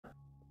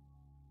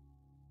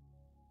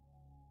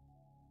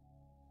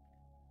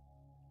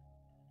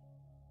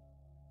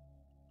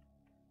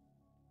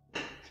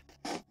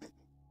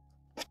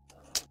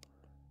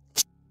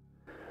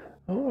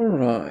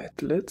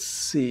Alright, let's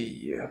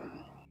see.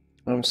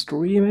 I'm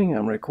streaming,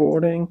 I'm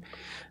recording.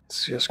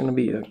 It's just gonna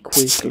be a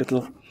quick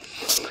little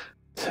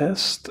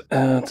test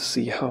to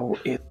see how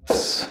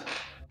it's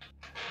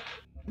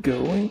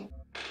going.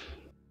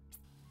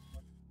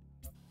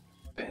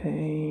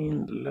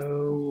 Pain,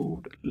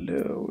 load.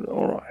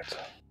 Alright.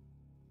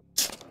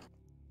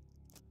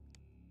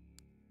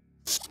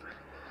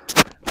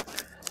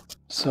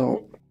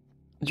 So,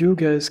 you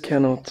guys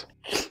cannot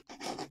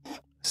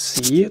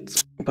see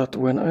it, but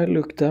when I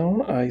look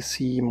down, I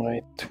see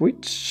my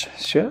Twitch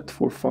chat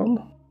for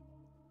fun.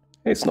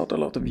 It's not a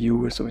lot of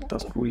viewers, so it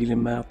doesn't really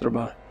matter,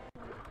 but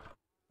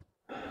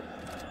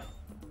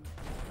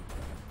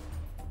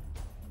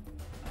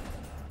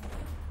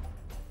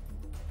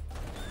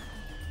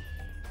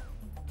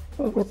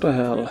what the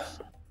hell?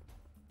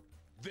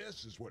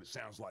 This is what it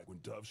sounds like when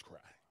doves cry.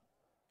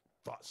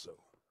 Thought so.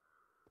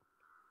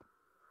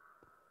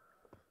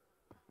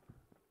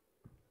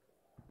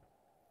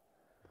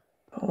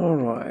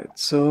 Alright,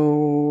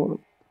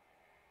 so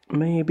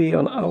maybe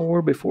an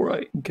hour before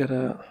I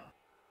gotta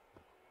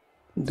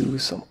do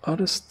some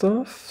other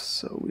stuff,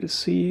 so we'll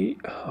see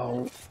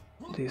how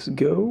this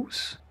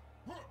goes.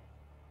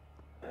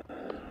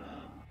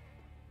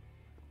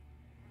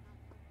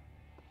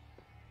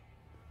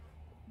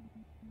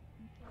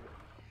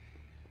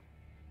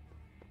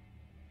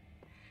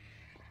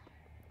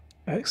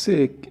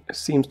 Actually, it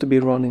seems to be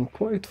running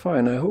quite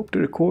fine. I hope the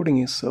recording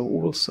is so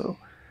also.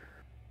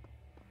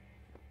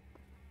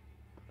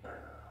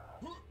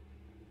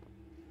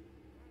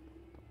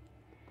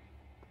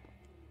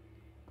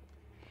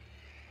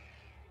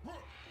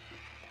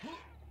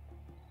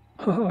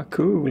 Haha,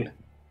 cool.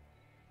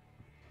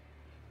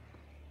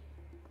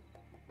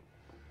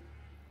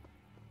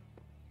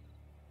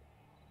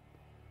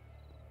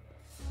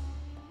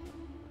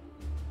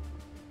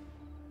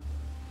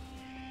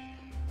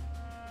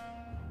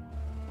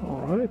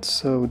 Alright,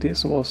 so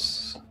this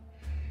was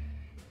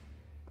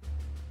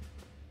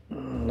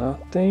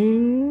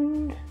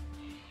nothing.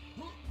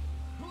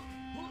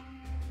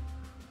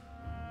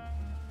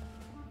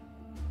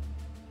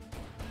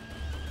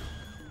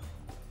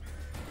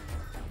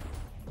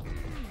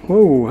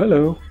 Whoa,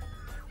 hello.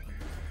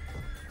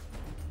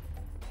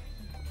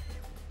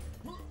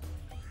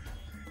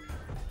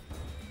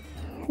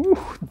 Whew,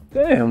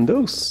 damn,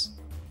 those.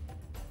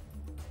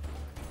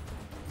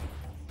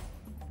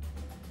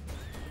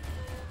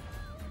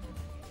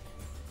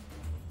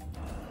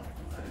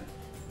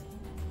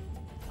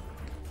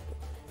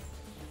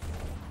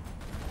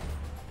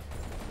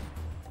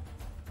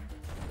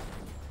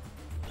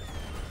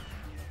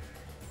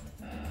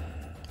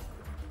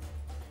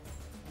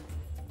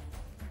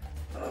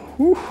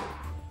 Whew.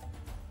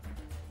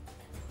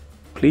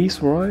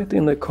 Please write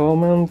in the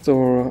comments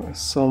or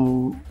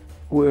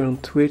somewhere on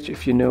Twitch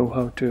if you know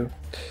how to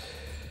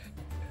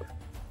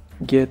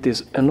get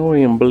this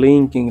annoying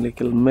blinking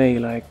little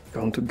mail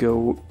icon to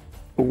go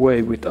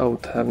away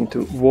without having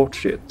to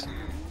watch it.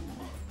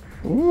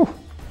 Ooh.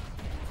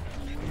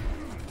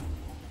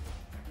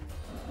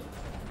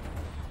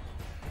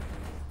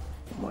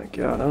 Oh my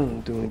god,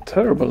 I'm doing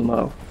terrible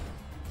now.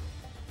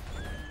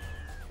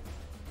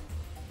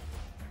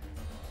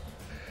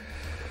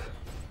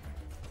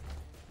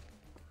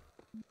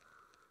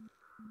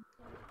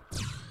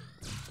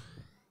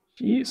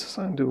 Jesus,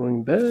 I'm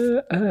doing bad.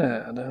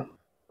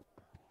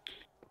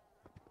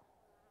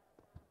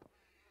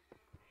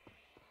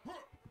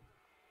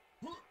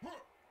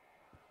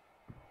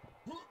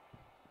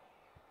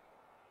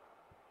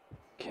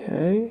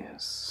 Okay,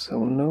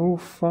 so no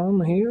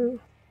fun here.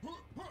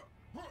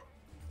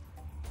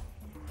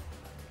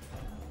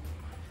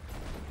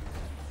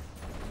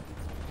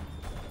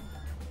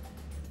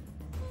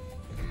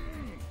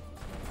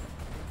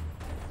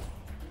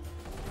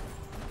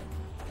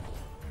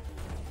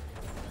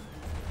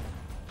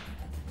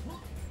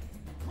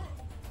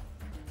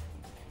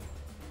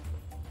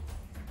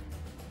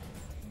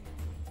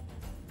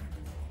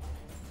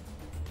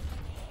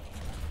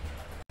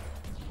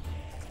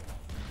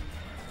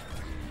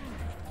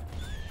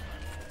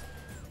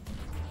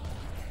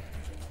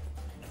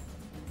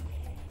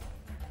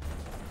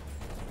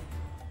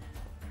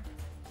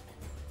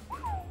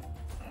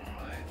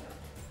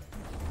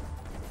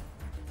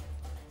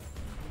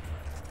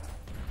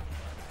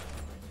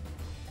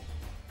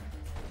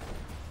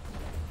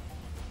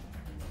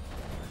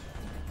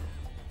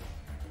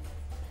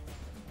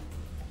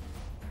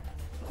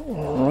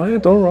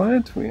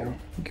 Alright, we are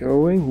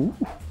going.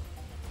 Ooh.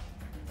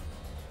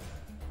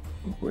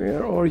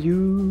 Where are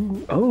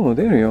you? Oh,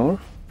 there you are.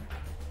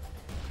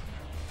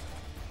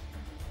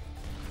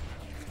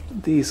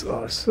 These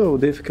are so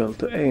difficult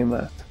to aim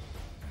at.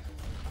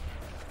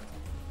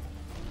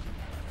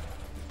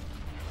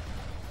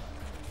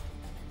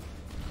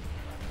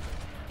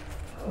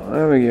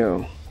 There we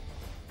go.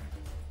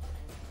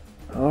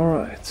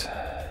 Alright.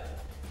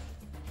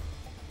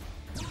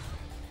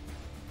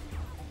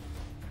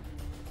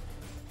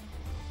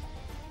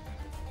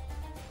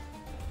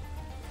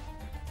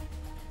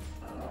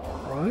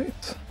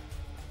 Alright.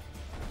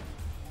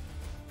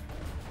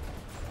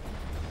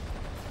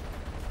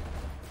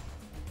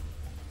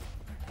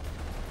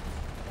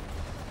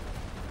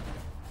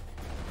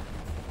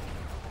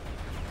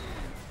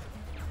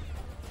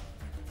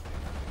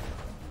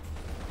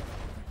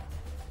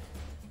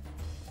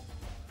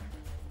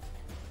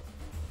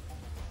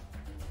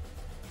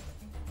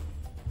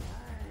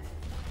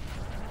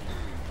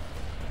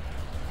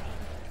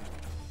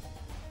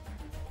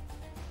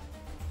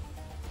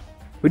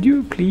 Would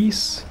you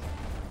please?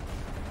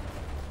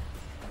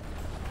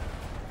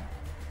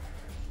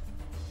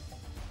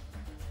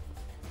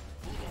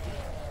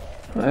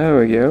 There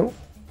we go.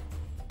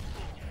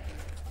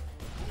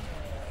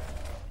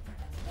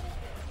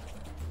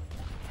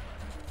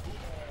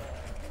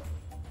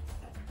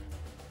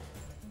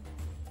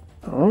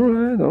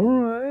 Alright,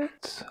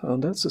 alright. Oh,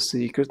 that's a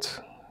secret.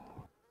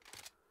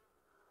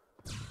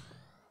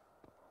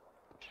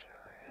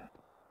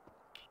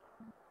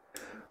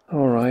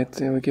 Alright,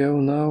 there we go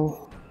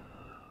now.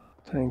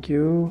 Thank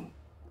you.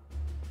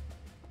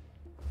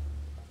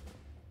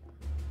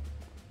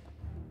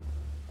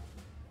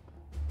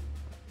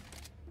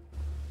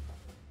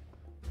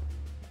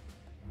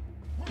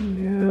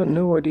 Yeah,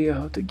 no idea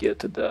how to get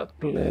to that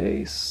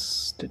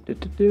place.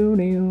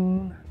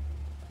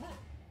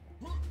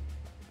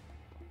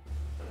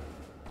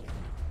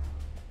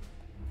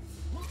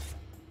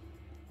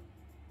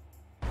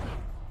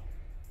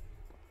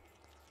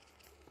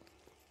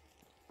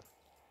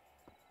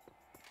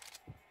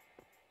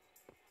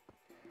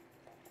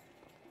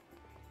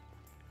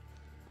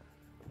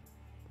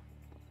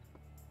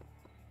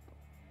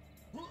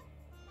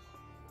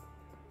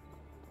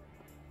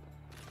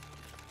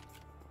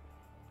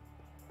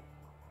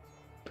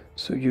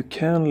 So you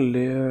can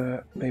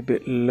maybe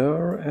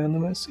lure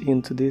enemies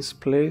into this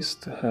place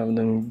to have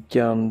them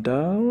gunned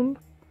down.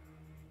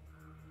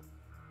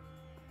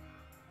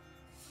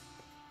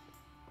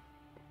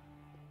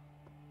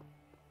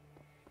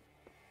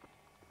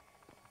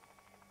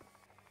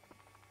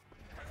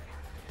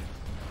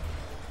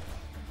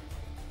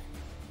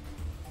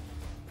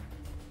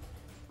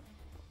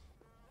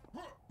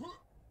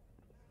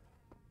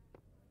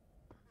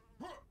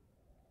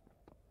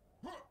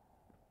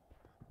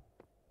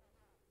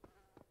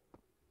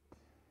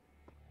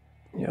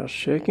 Yeah,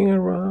 checking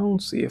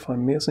around, see if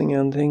I'm missing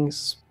anything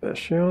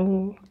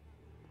special.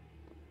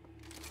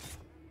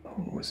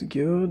 Always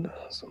good.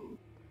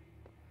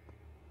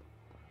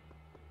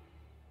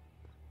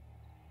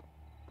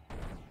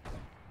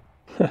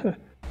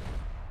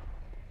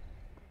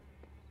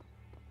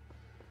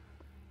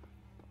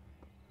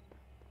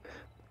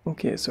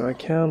 Okay, so I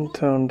can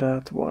turn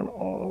that one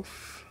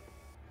off.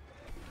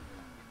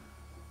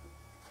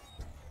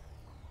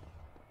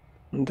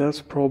 And that's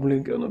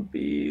probably gonna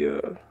be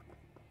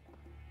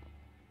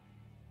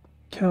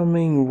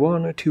coming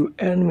 1 or 2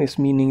 enemies,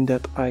 meaning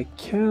that I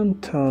can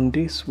turn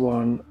this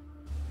one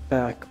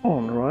back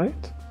on,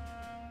 right?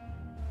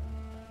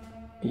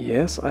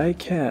 Yes, I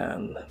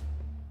can.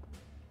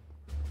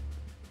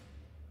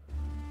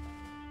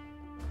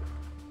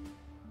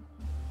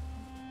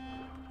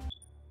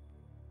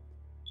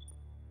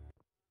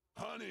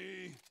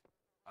 Honey,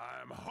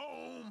 I'm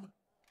home.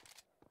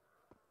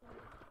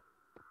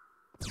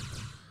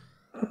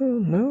 Oh,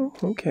 no?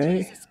 Okay.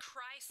 Jesus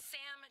Christ, Sam,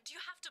 do you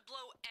have to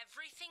blow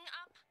everything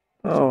up?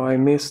 Oh, I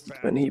missed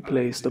when he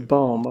placed the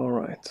bomb,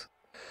 alright.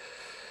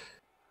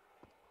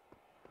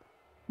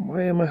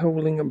 Why am I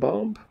holding a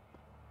bomb?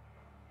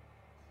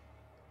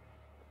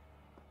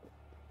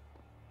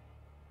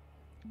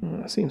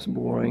 That seems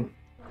boring.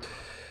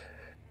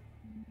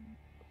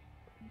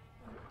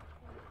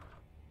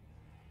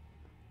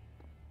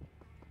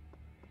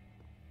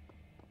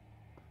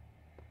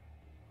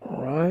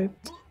 Alright.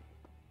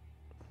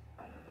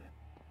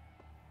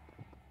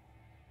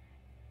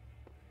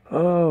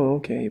 Oh,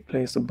 okay,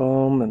 place the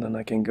bomb and then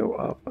I can go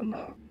up and...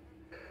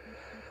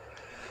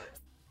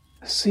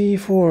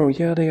 C4,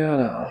 yada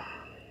yada.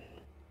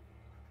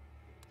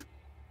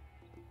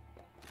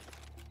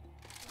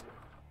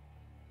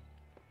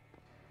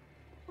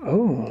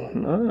 Oh,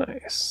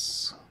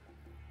 nice.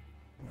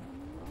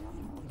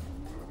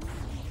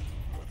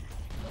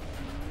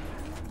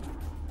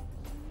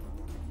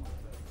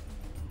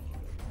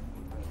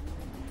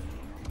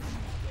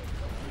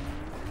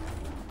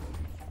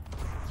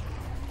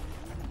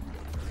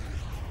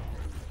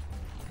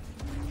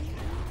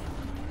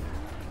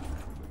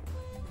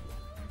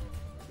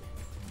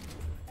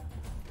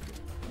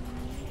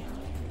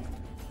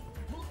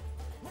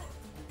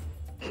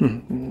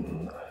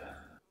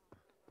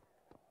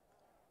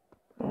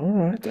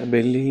 Alright, I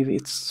believe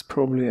it's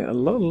probably a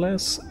lot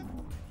less...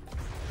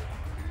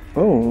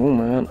 Oh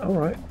man,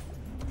 alright.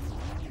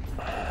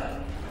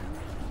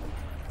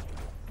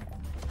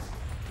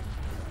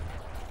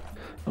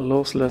 A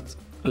lot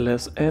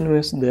less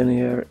enemies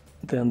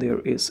than there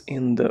is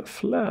in the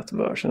flat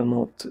version,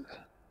 not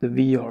the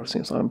VR,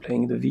 since I'm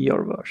playing the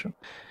VR version.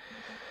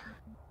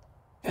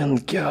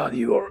 And god,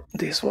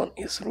 this one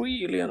is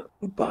really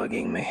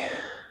bugging me.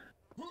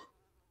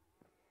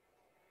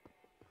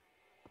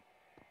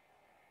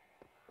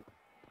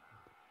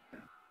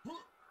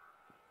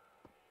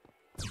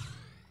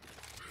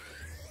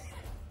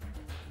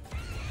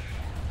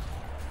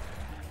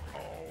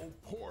 Oh,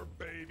 poor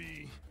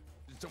baby.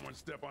 Did someone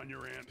step on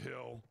your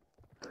anthill?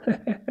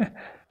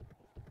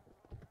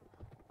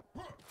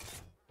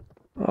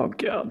 Oh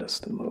god, that's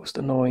the most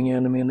annoying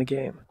enemy in the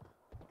game.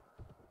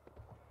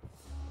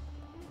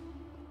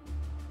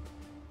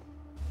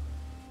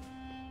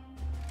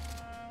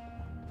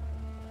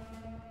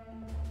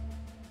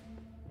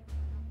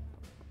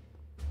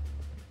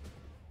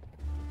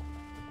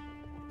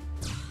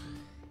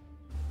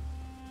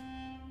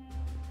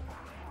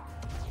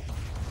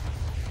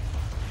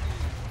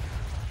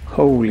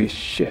 Holy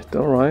shit,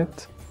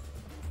 alright.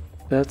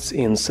 That's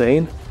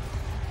insane.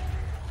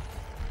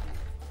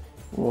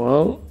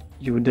 Well,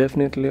 you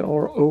definitely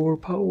are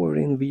overpowered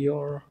in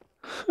VR.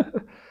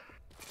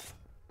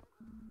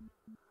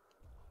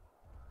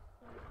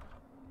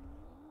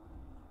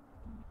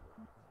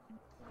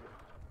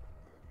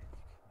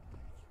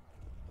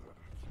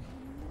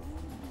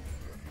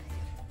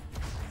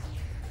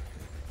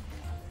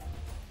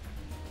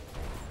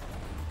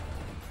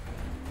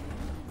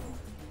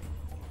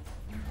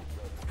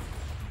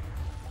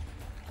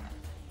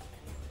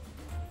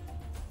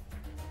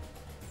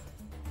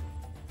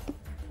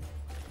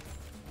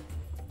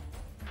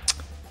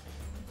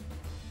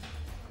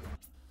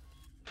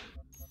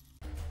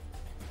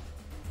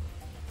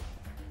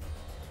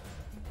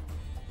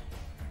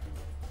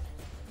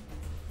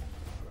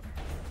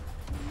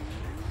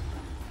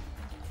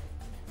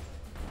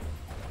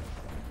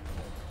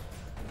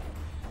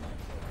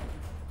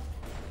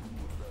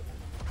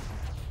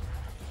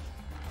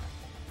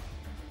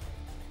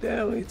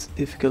 Damn, it's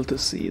difficult to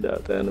see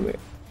that enemy.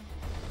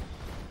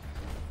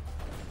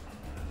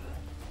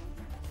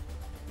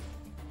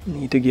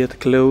 Need to get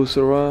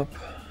closer up.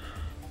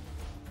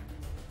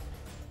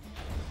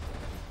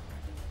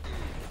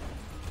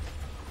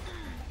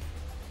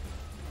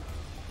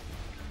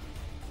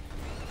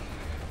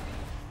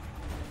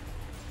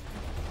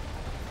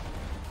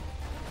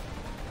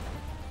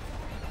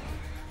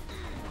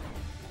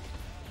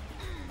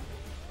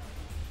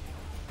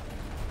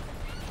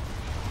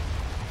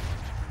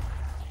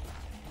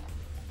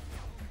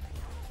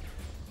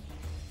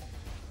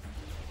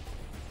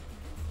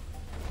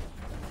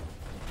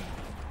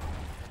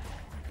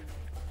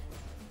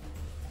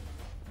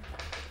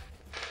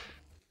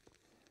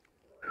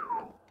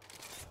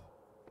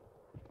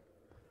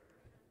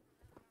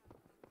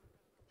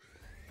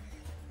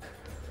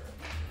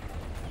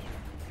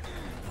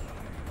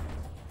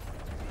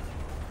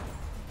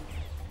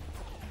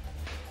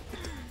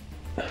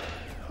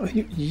 Oh,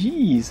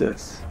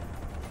 Jesus.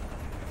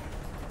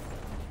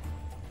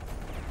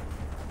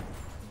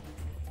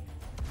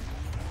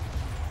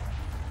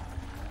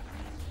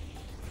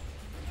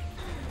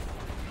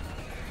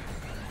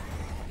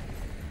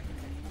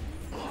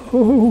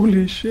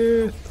 Holy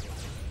shit.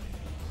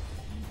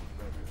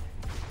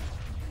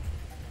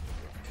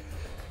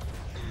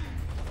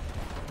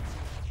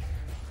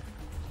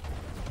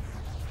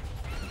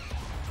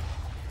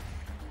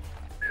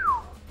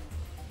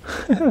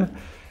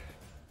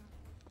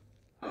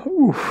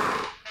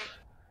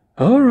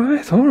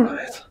 Alright,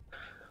 alright.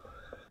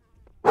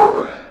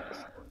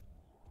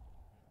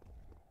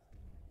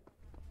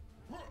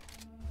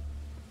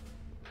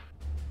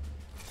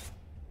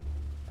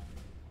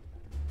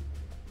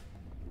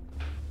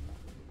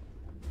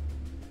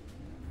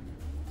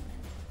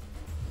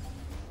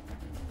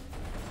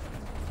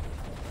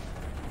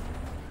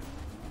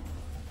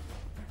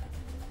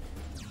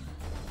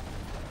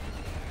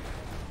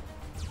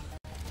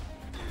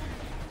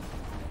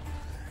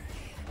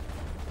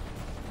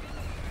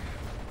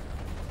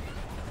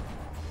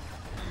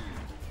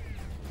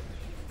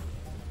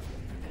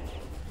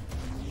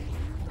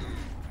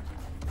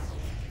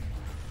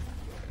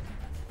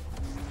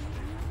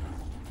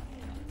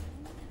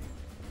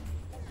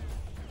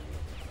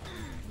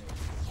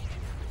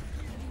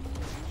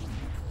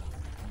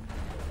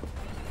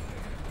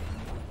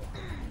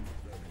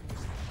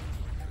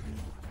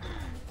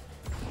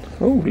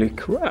 Holy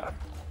crap.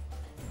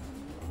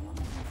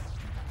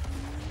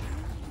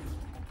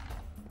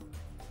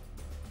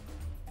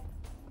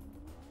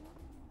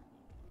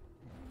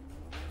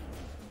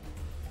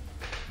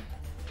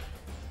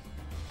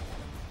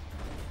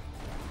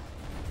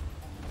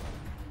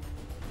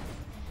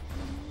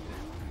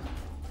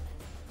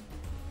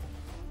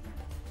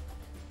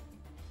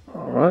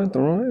 Alright,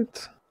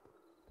 alright.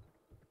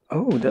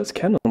 Oh, that's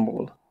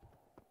cannonball.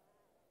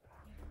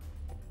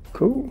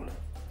 Cool.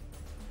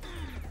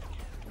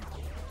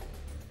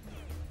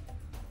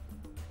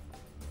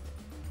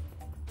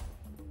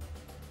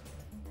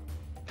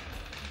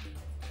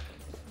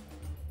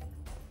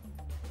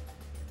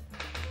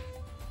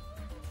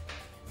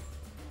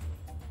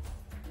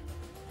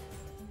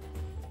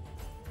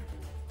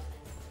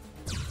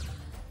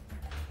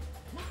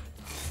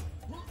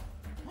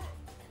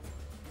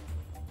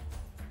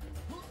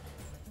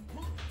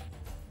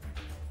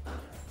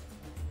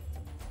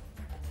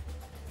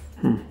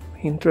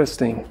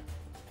 Interesting.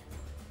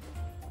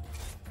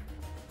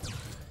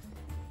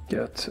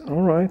 Get,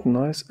 alright,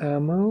 nice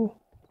ammo.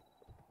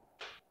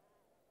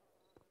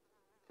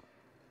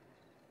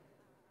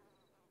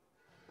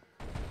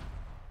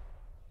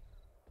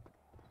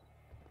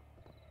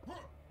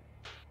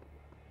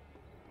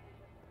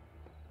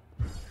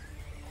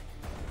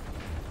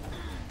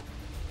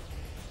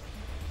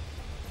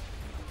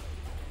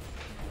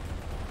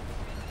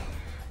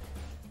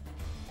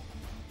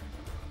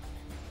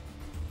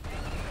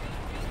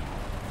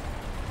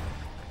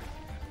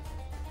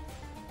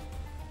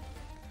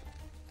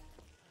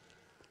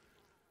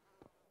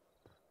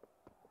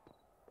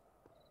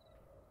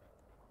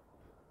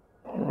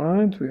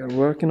 Alright, we are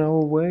working our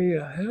way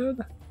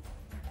ahead.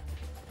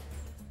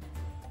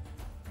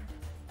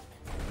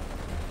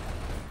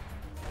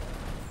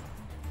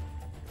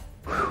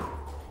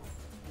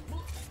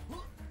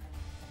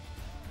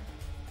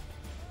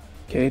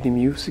 Okay, the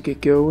music is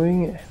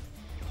going.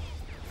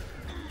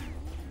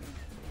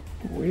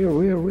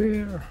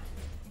 Where?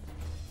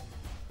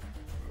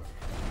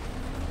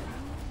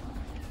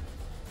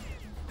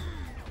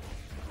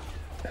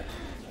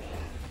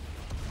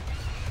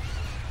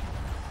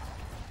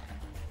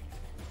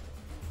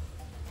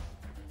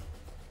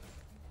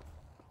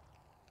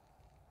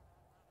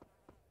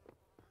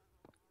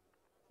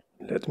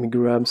 Let me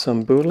grab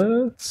some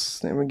bullets.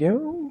 There we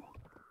go.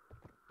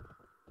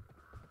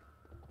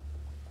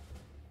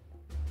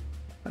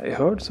 I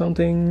heard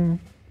something.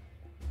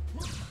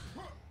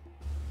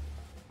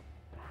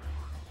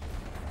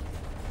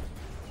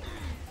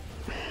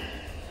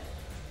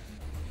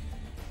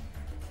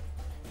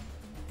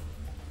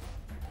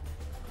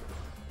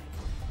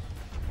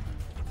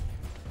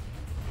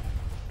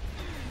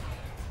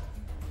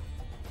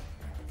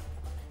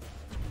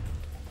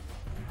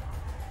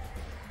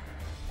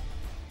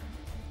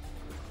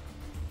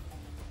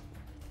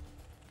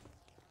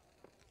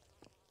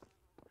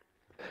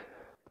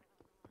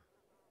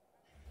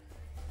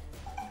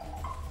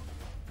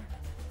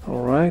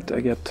 Alright,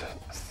 I get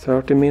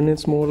 30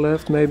 minutes more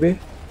left maybe.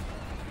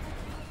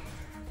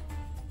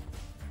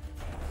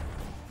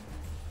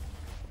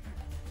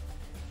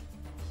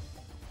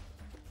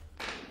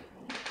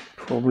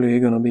 Probably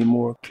gonna be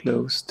more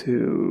close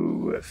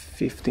to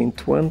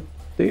 15-20,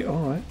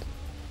 alright.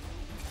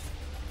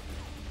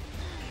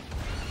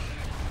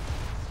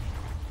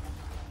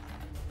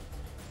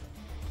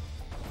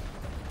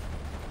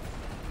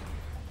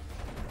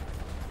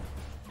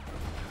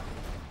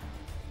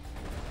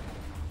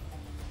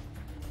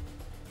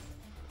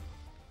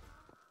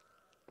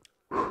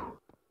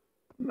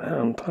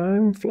 Man,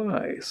 time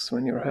flies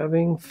when you're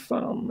having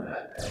fun.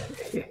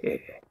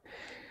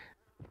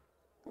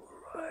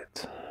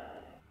 Right.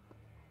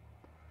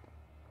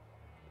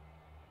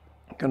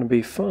 Gonna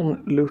be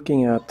fun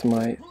looking at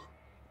my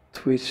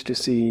Twitch to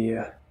see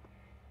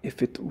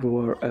if it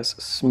were as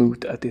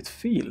smooth as it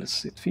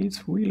feels. It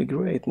feels really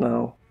great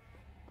now.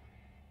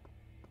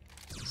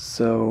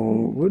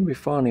 So would be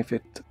fun if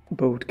it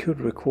both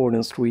could record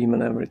and stream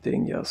and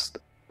everything just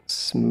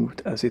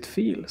smooth as it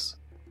feels.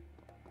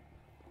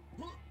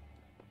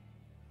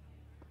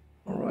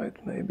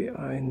 Alright, maybe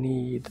I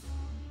need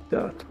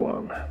that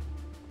one.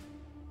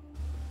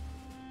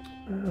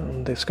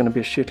 And there's gonna be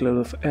a shitload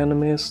of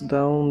enemies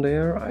down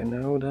there, I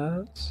know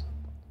that.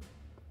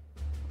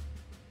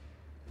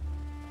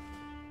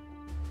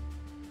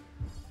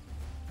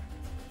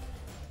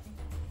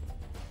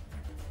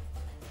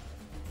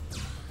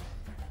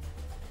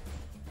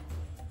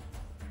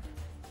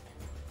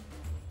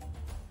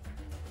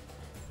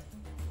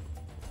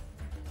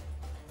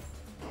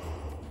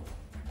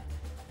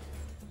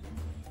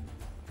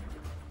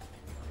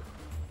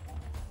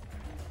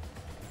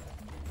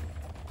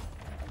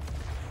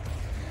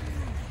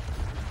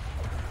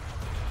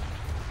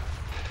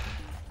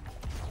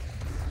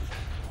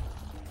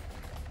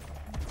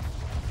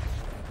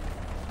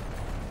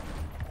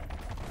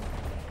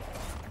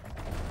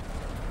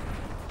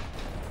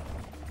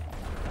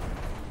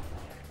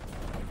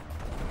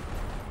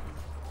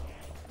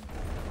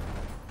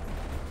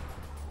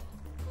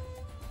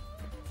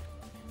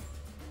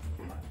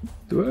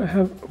 Do I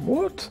have...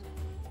 what?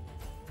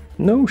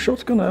 No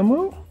shotgun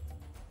ammo?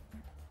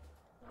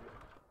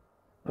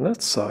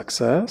 That sucks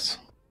ass.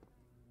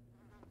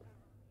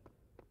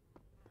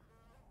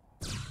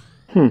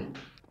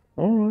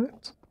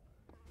 Alright.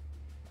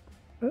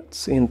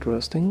 That's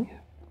interesting.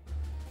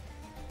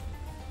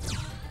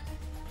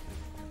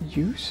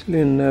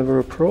 Usually never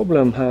a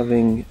problem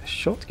having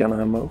shotgun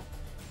ammo.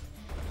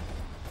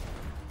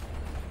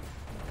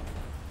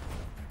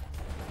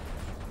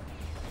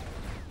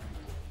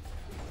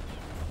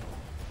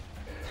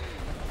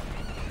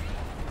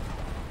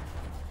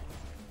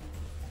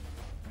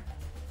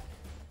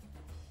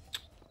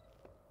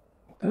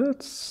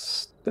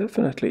 That's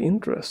definitely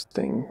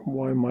interesting,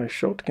 why my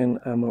shotgun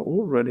ammo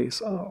already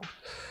is out.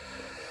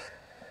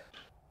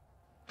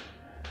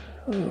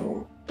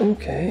 Oh,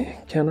 okay,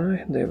 can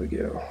I? There we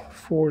go.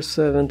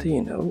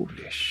 417,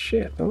 holy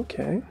shit,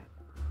 okay.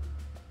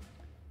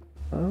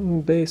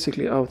 I'm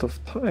basically out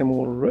of time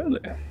already.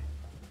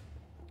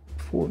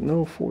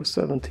 No,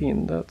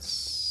 417,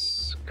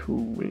 that's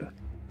cool.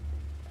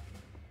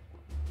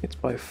 It's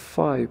by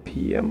 5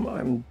 PM,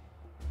 I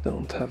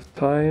don't have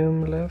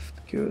time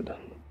left, good.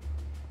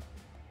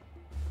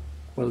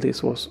 Well,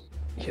 this was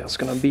just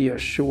gonna be a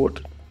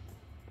short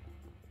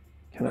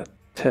kind of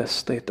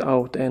test it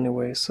out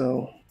anyway,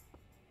 so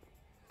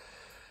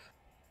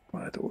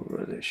I'd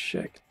already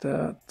checked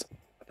that.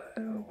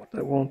 What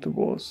I wanted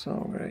was,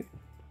 alright.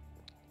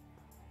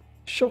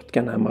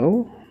 Shotgun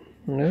ammo?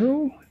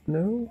 No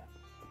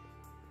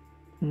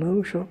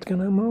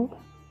shotgun ammo.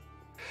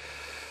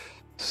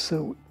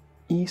 So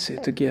easy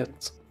to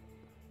get.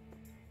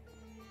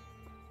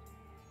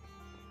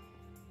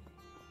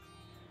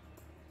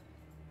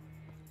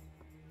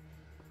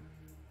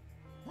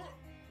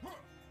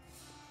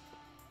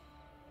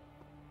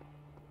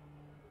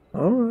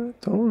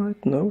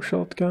 Alright, no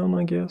shotgun,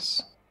 I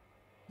guess.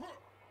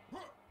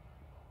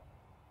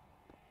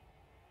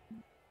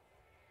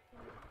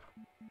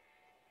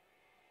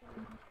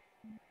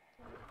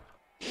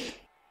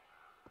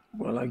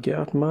 Well, I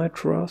got my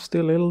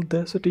trusty little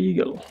Desert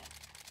Eagle.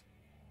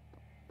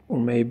 Or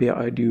maybe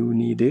I do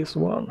need this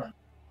one.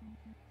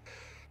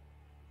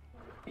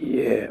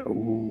 Yeah,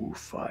 ooh,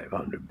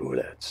 500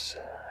 bullets.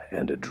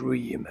 And a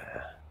dream.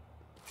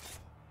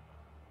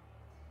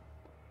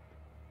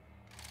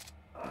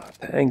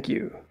 Thank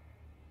you.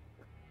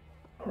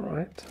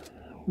 Alright.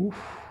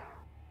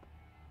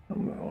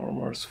 My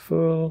armor's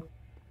full.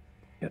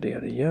 Yada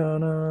yada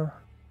yada.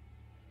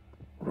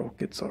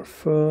 Rockets are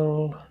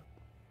full.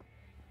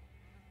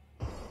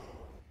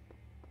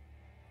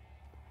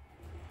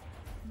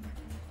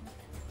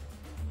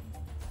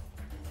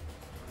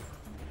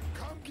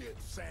 Come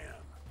get Sam.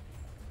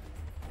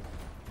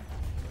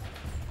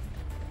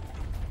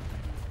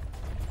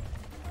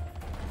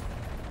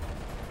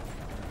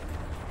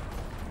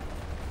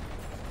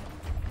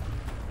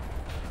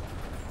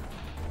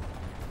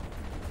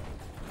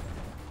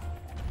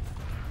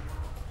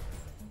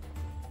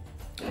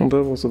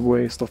 That was a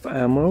waste of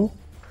ammo.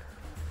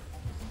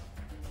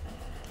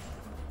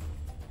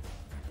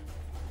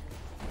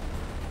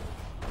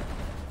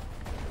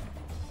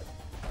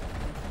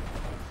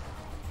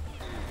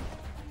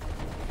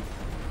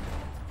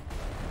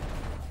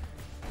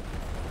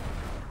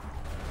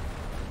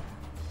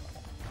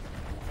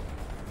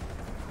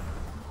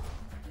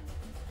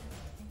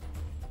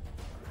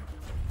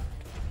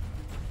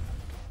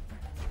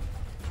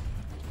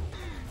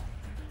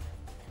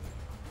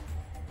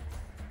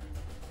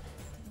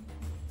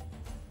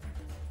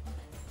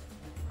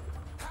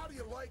 How do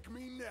you like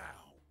me now?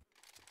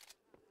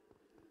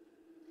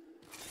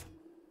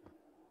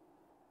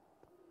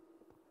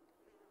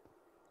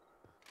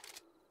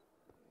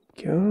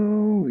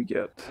 Go, we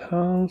get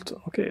health.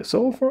 Okay,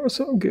 so far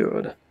so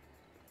good.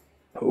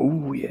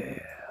 Oh yeah.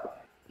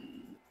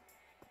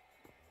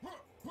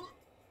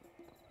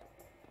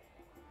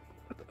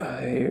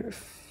 I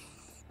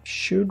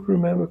should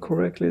remember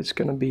correctly, it's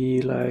gonna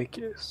be like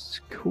a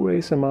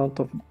crazy amount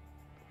of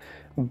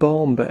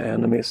bomb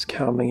enemies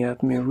coming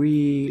at me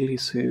really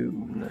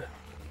soon.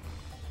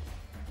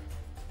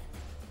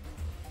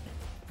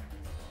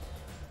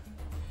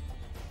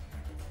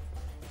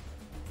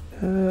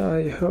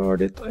 I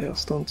heard it, I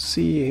just don't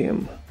see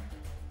him.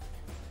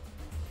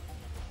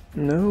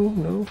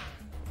 No.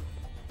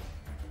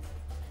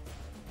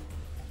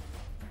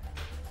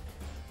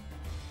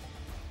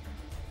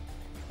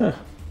 Huh.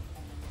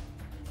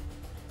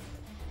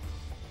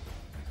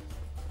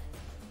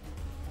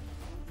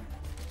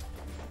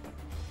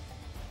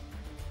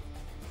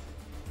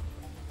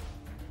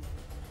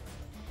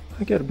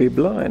 I gotta be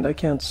blind, I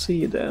can't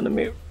see the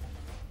enemy.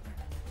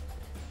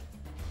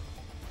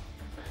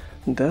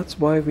 That's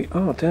why we...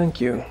 Oh,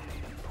 thank you.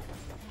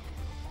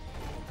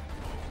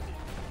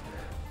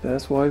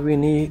 That's why we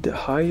need a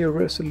higher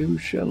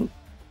resolution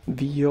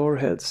VR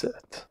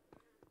headset.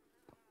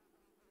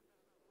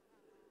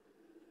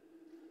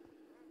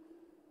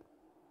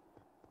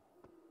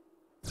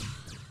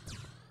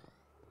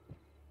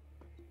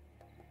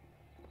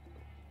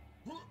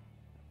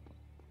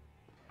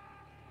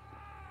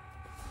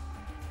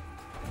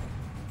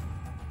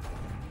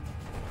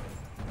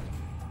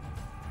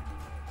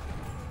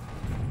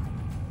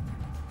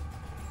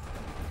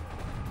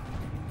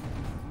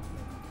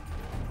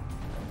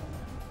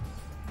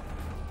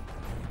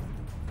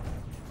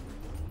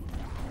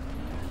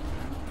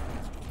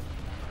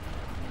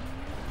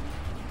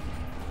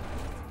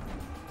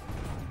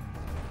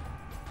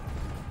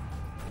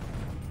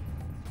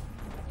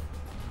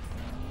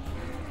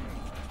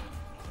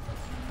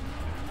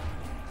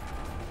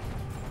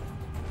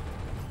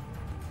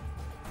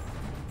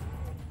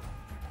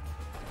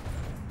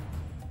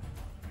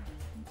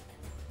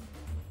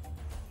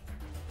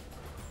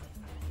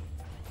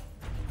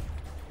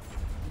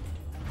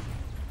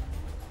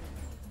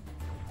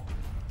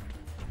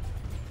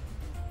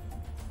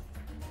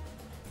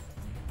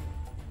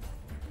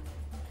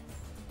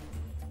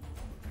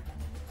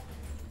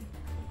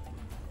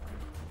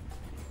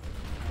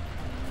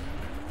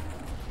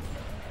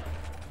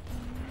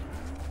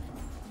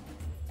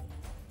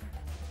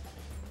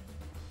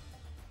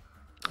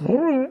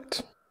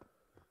 Alright.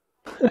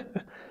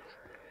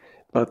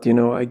 But you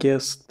know, I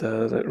guess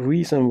the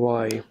reason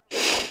why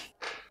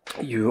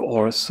you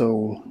are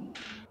so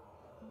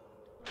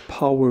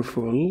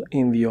powerful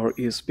in VR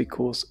is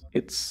because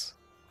it's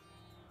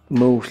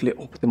mostly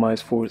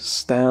optimized for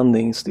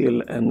standing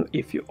still, and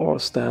if you are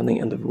standing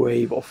and the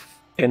wave of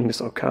enemies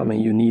are coming,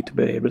 you need to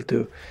be able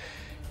to,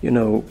 you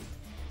know,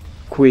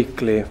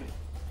 quickly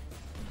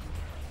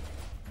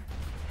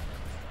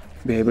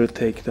be able to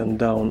take them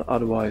down,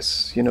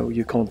 otherwise, you know,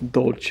 you can't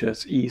dodge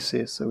as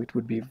easy, so it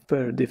would be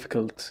very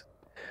difficult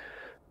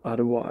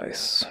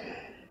otherwise.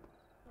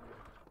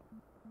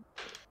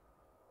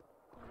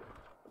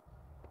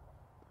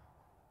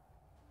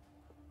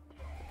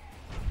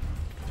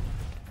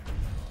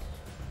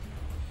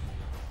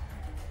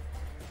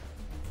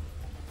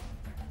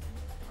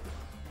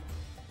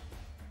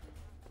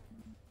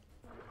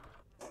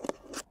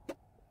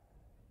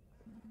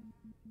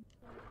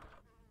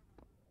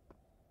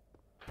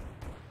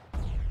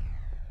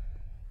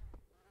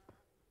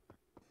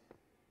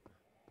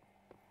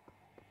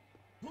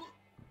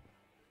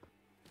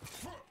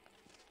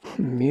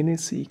 Mini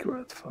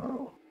secret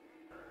found.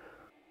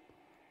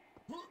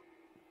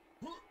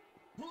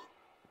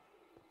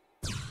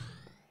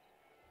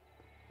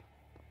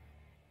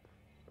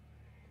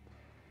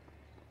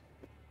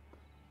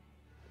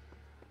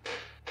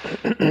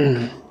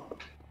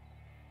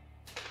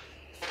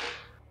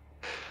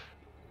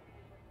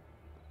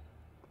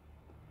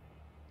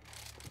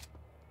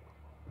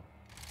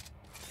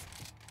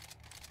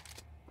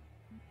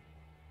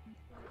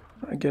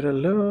 I gotta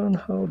learn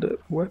how the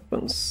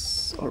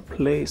weapons are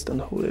placed and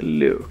how they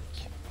look.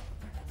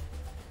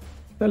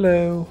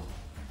 Hello.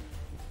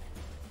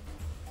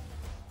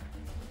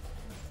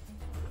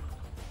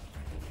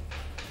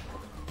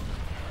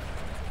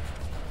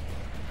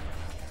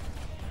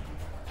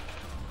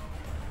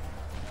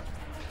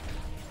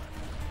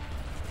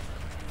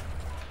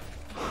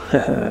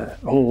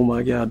 Oh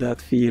my god,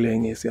 that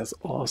feeling is just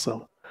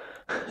awesome.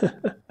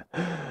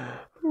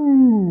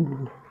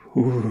 Ooh.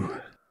 Ooh.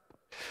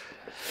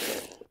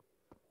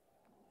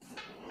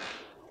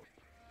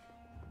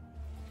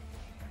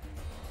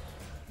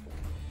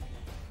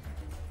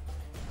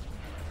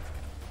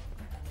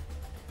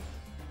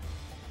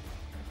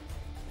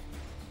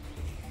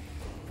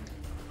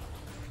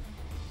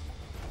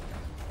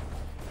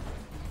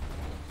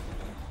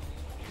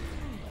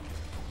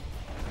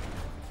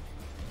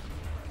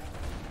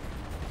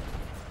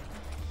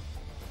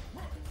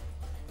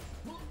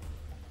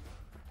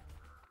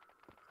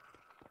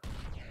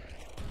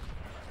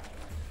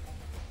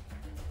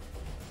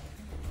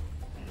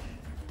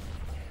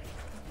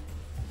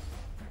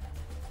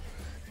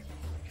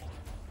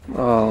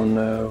 Oh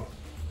no.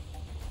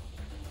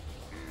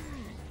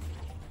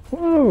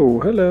 Whoa,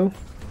 hello.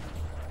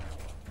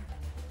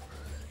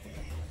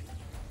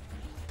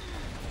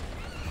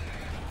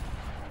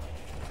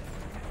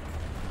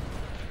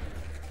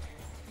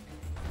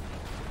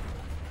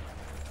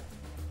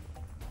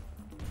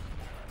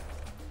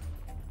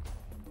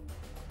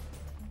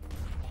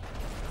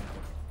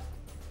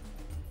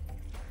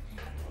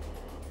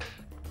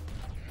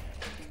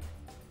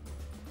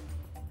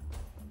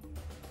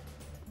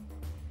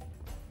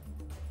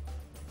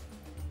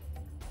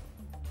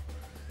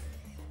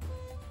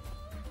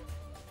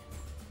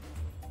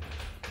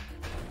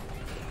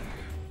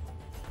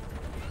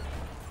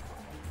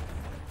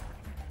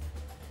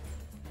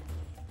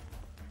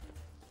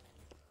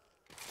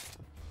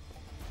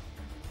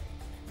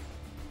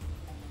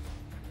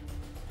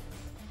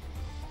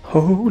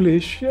 Holy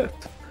shit.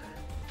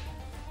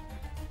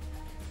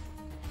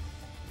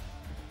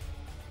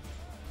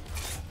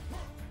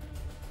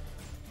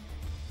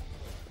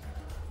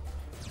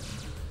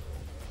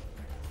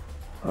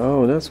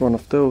 Oh, that's one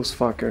of those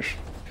fuckers.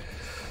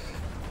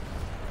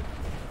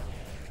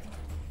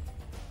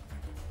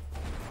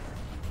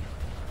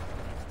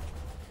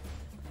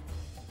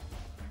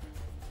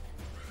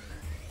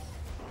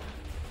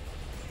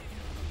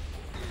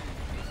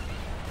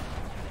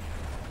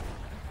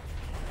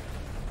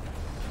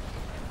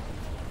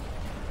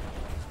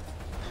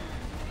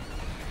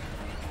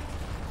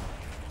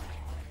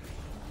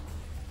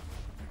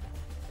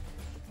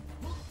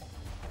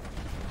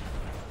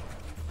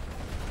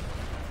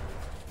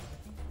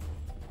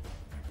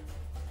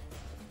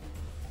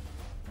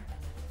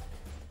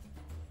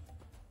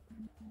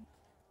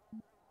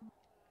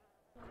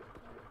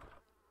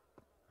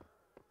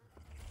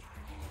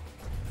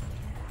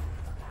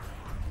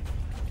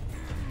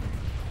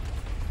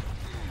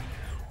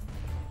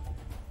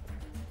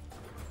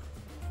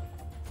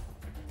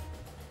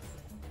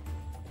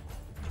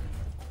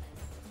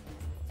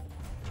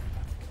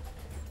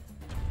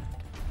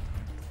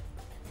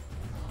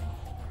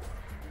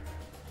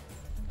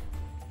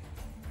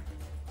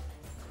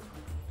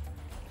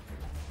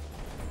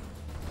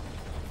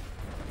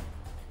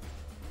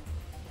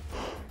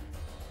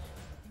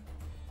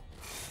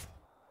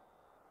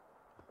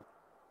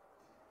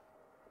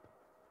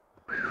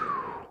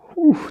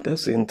 Ooh,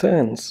 that's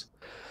intense.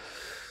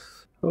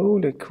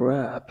 Holy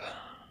crap.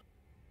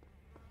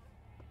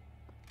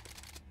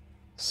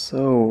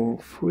 So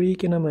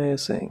freaking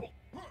amazing.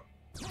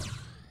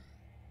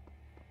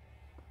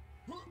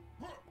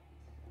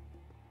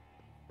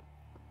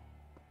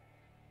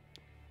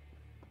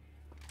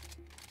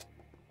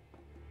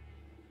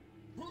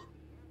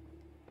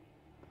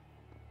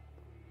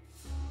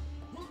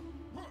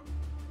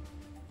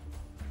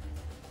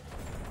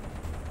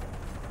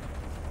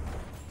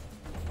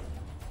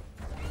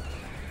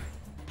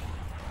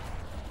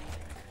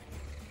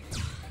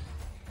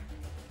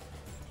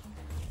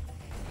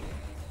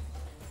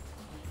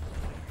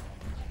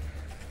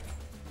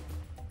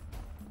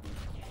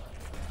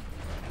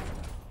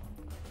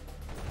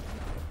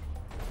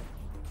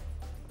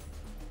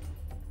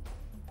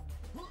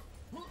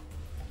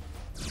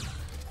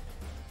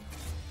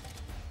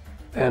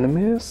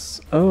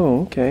 Enemies?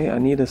 Oh, okay. I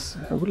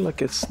would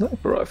like a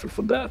sniper rifle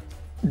for that,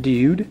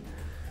 dude.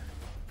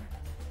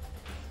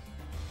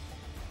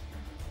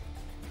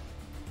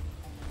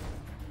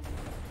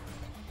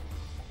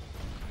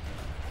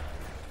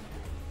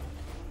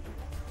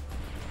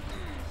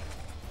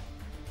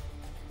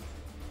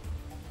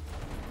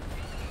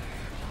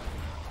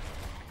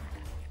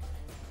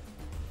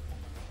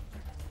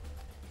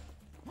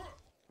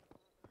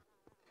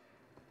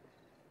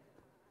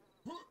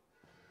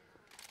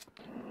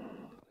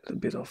 little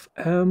bit of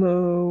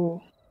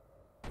ammo.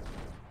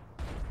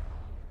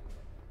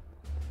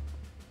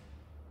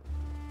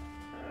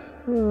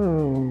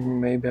 Oh,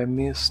 maybe I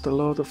missed a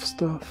lot of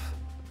stuff.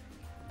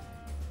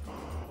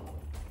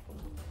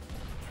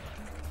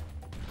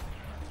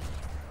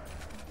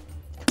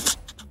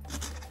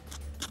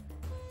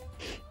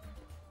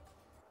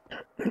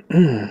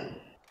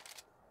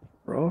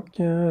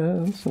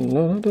 Rockets,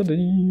 la da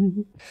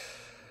dee.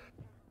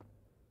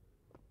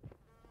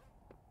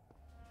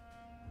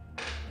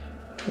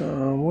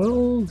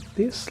 Well,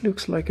 this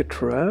looks like a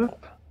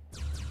trap.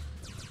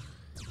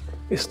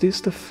 Is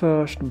this the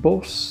first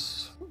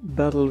boss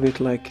battle with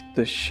like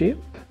the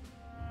ship?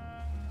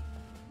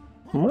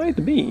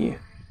 Might be.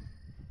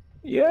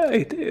 Yeah,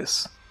 it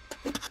is.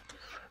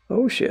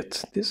 Oh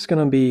shit, this is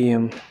gonna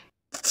be...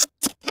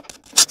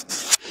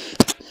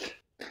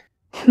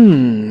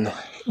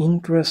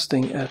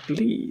 interesting at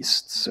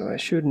least, so I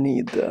should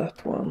need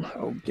that one.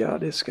 Oh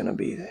god, it's gonna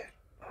be...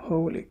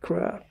 holy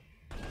crap.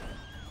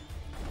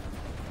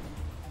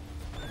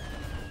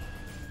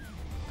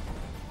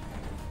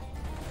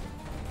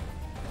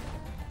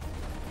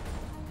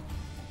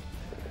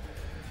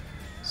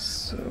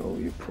 So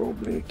you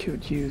probably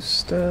could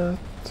use that.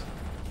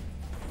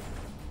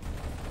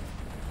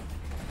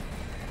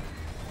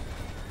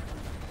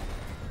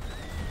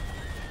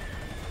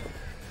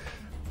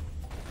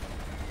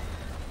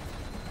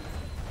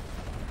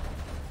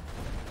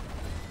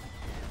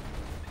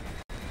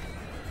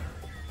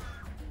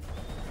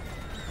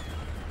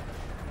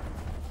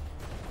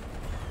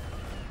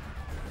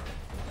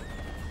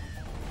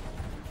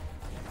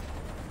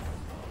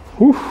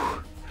 Whew.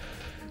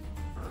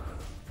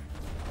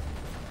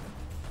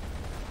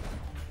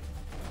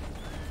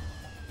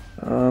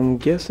 I'm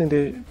guessing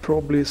there's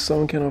probably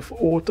some kind of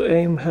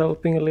auto-aim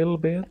helping a little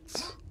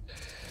bit.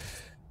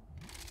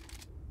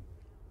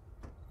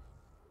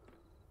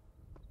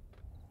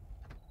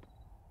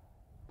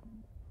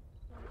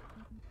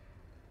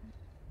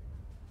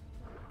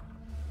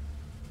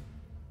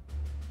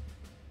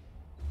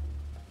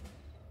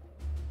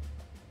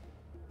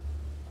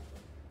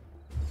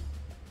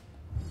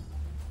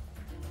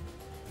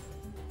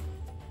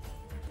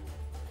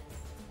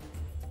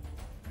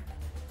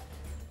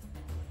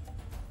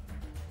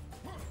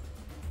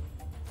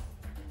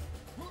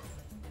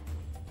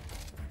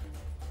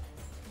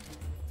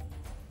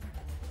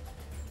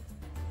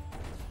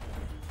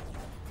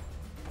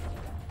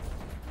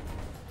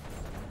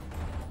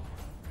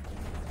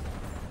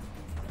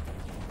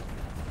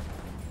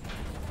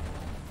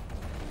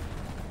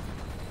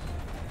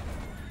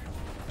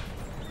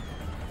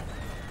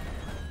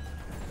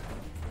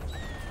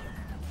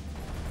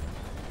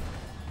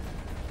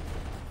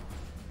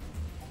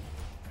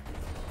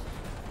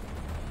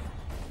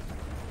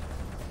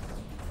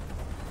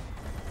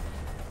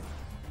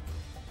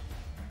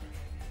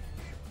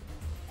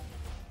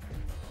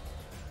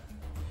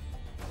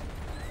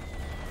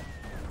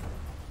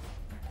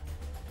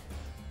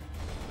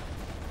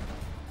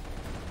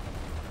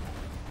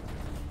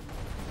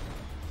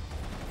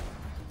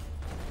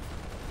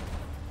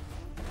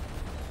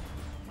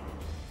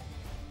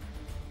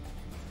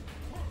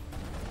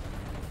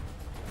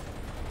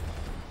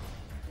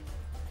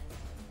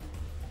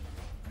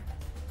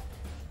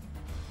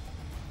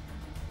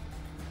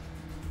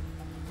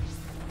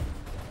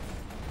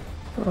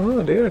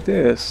 Oh, there it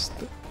is.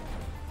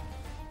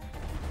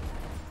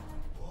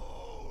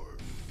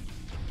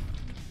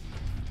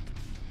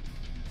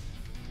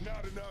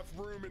 Not enough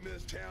room in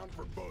this town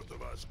for both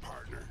of us,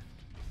 partner.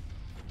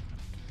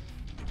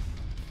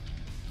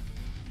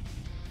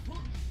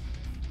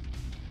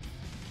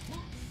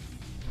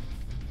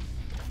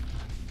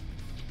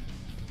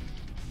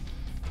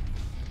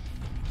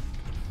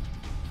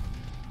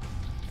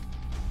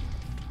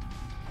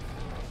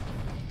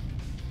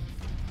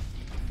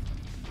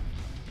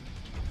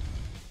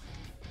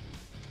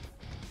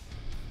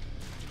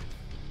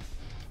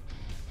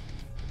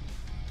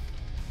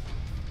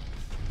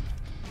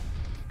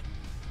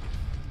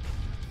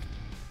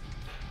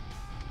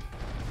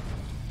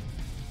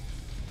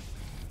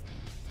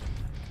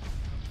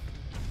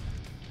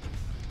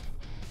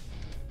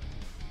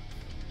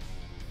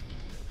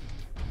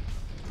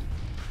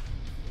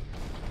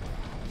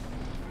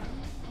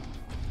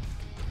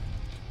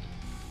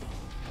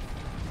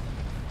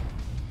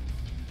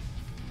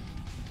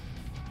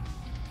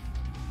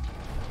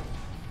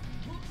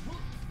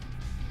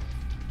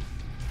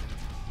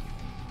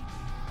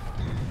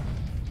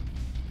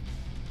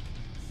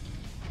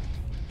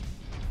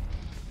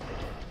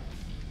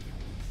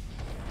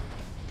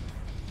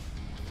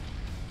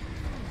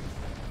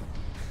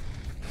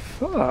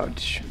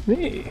 Fudge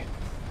me.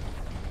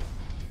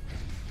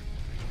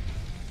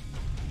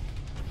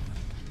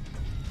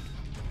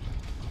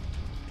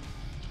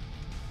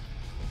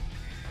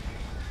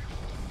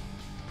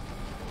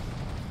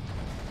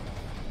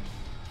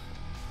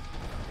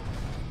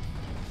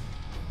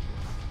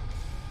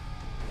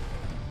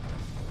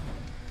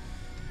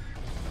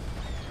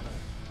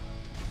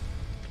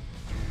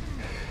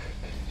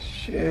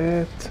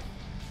 Shit.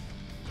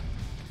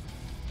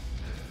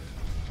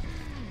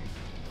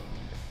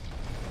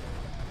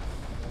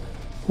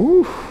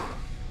 Whew.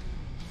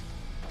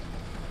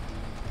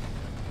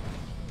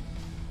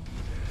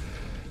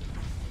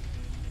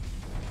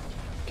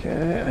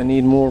 Okay, I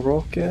need more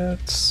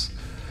rockets.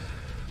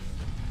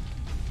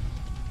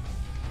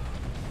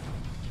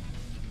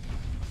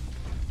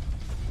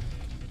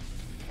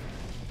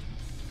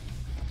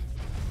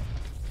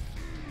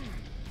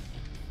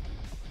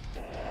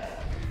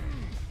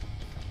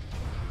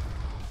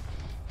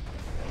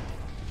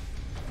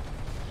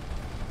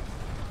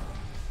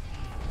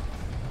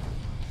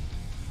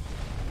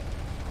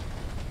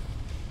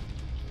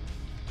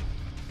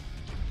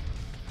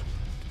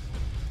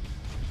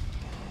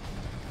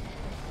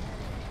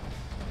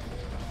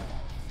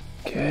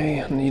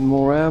 Okay, I need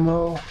more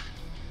ammo.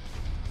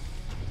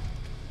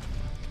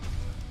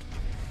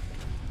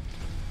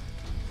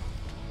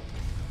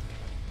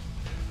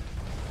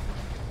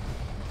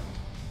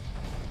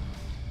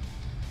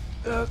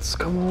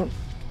 Come on.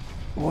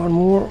 One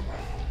more.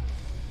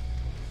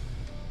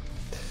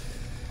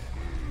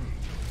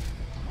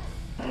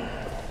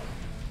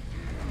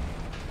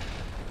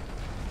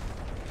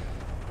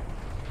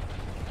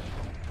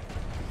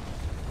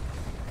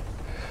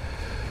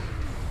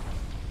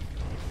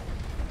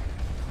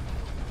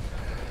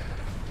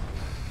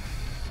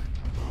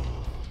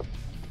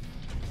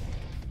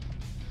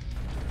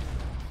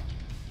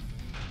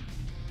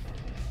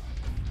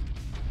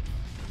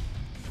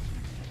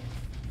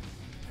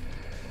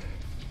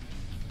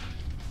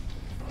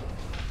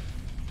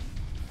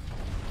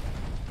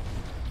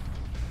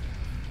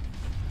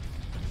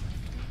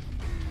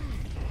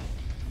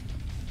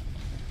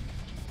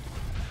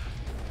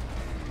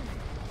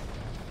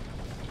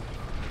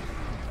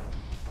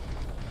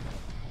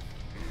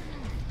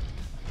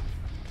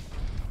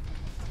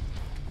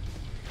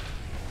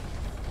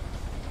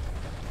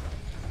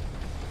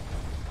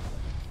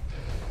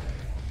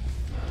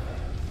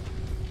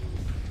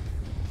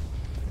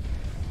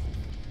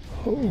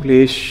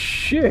 Holy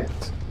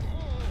shit!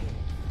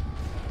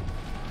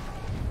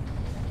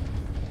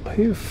 Are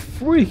you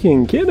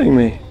freaking kidding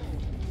me?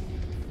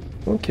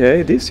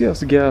 Okay, this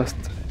just got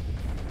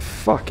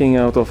fucking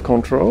out of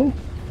control.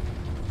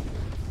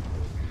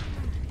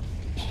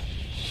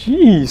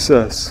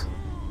 Jesus!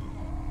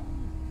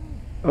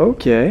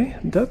 Okay,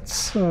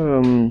 that's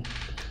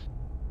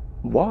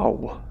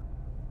wow.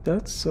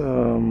 That's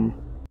an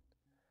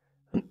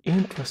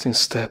interesting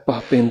step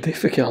up in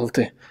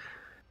difficulty.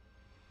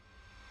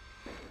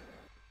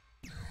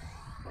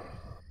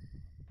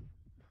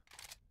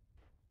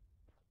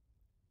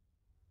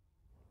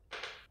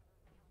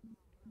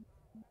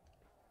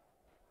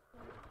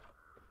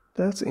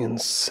 That's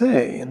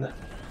insane.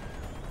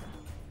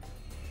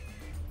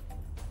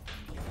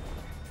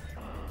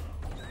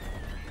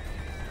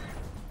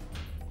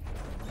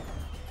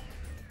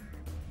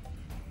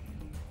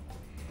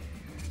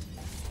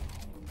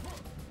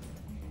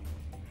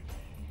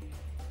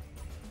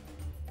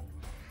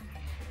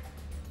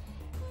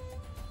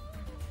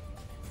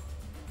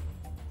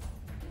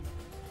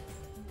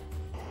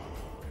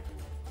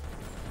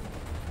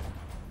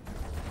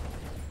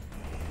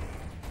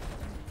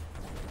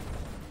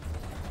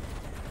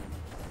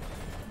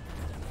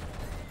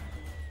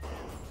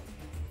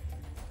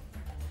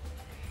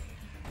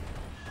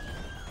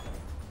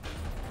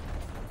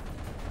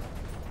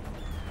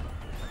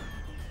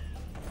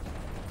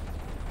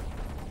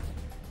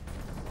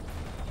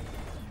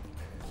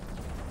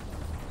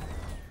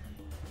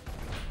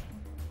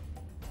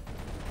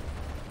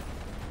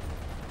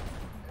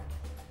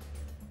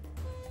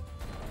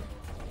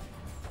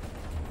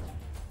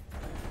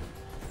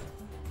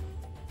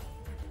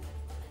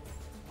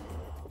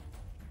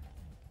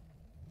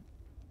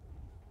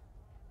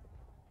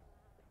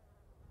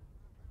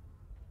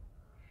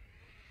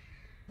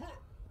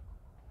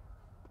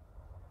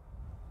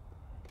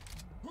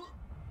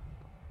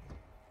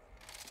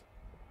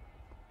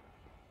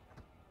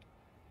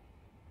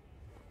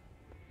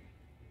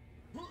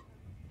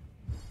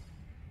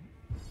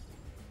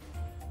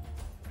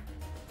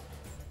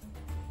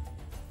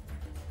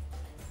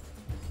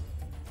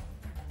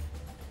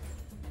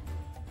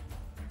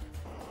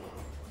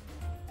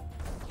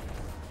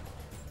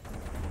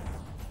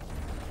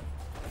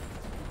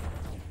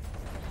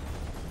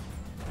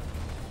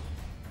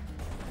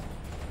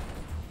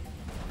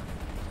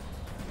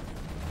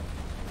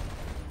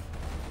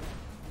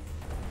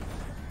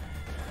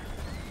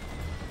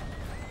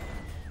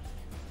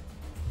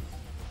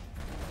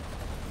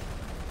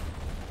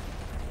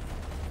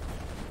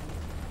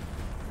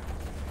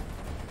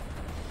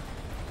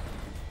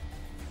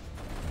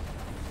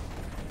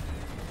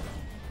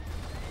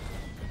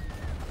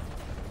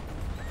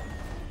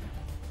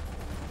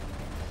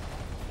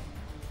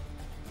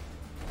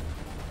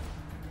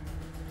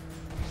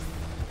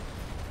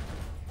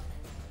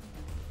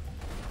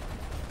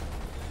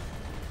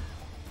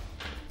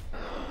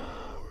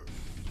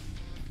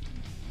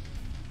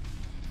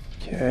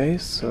 Okay,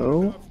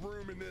 so Enough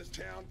room in this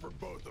town for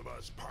both of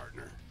us,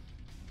 partner.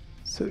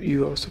 so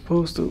you are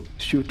supposed to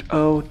shoot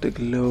out the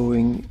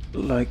glowing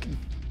like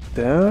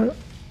there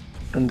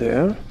and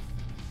there.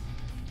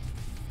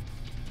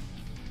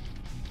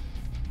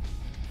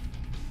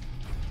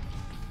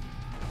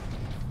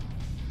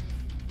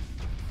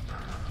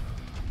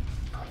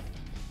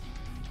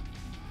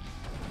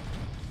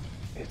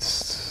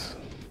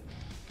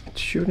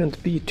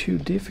 shouldn't be too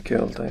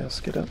difficult. I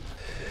just gotta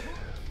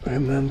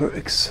remember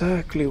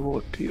exactly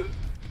what you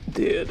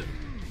did.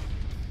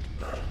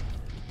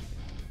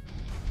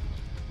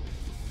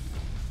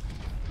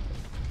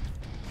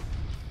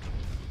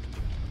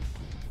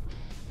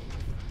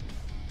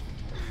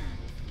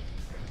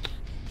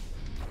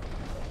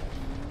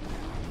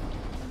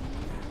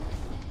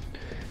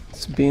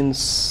 It's been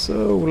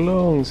so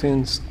long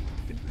since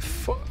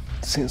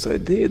I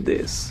did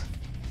this.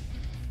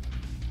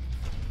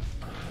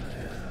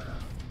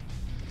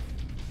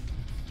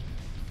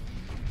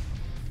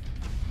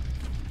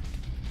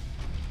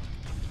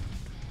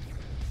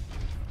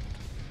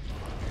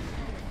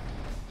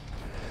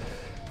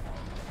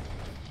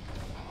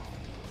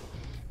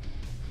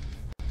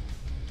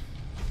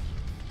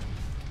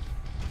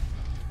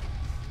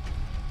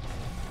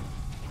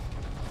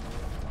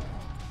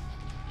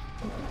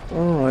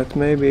 Alright,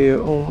 maybe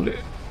only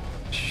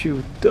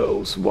shoot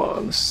those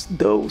ones.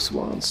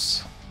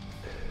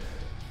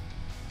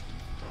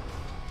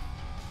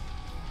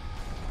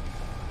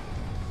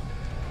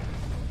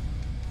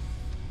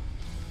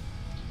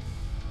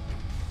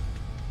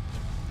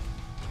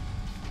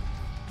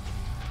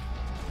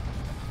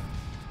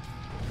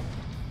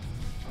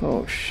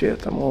 Oh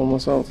shit, I'm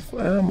almost out of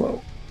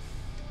ammo.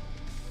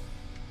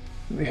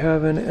 Do we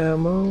have any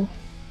ammo?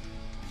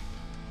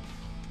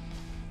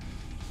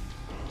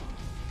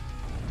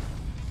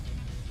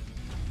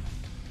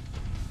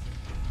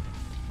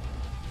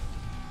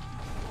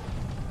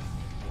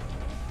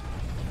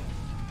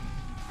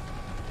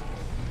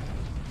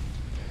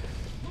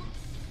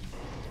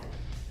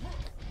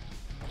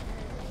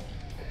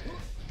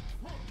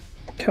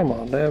 Come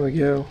on, there we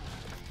go.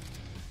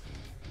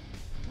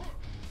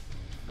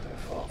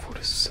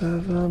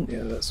 47,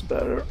 yeah, that's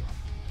better.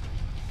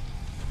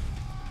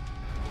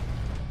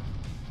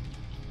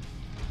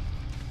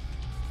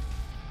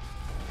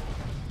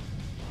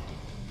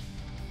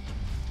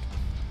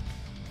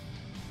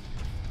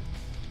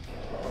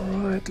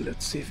 Alright,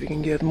 let's see if we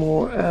can get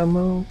more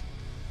ammo.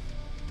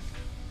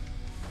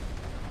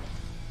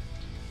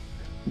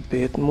 A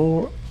bit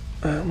more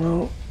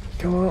ammo,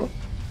 come on.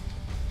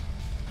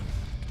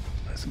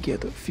 Let's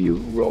get a few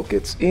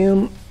rockets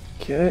in.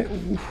 Okay.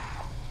 Oof.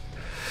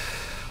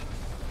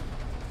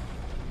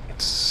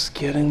 It's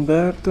getting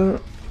better.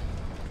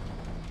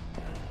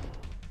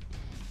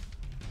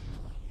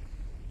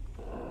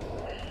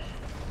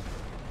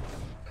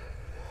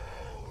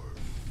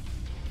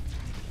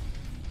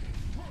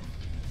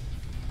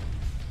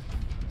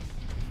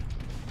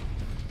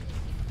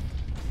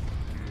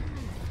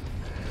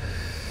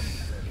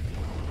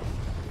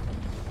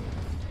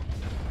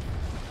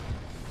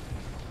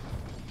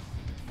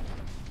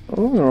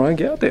 Oh, I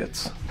got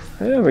it.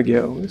 There we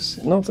go. It's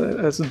not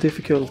as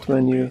difficult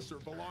when you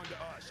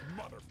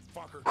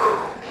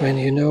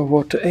know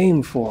what to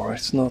aim for.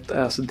 It's not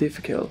as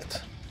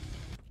difficult.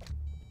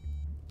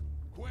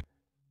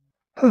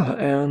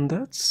 And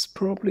that's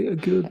probably a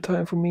good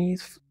time for me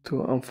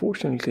to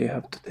unfortunately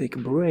have to take a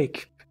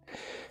break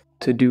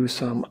to do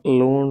some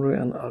laundry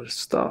and other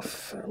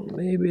stuff. And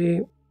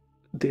maybe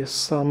this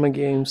summer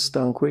game's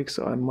done quick,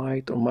 so I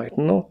might or might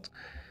not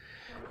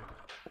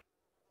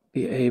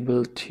be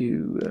able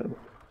to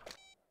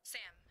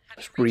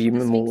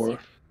stream more.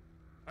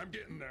 I'm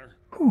getting there.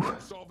 Whew.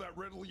 Solve that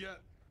riddle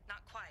yet?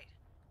 Not quite.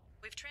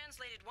 We've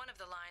translated one of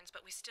the lines,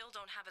 but we still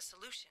don't have a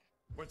solution.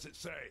 What's it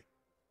say?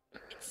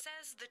 It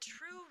says the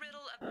true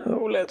riddle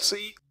of... Oh, let's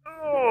see.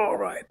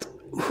 Alright.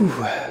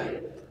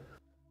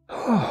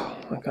 Oh,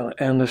 I'm gonna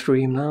end the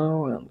stream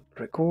now and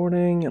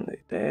recording, and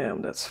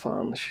damn, that's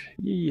fun.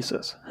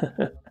 Jesus.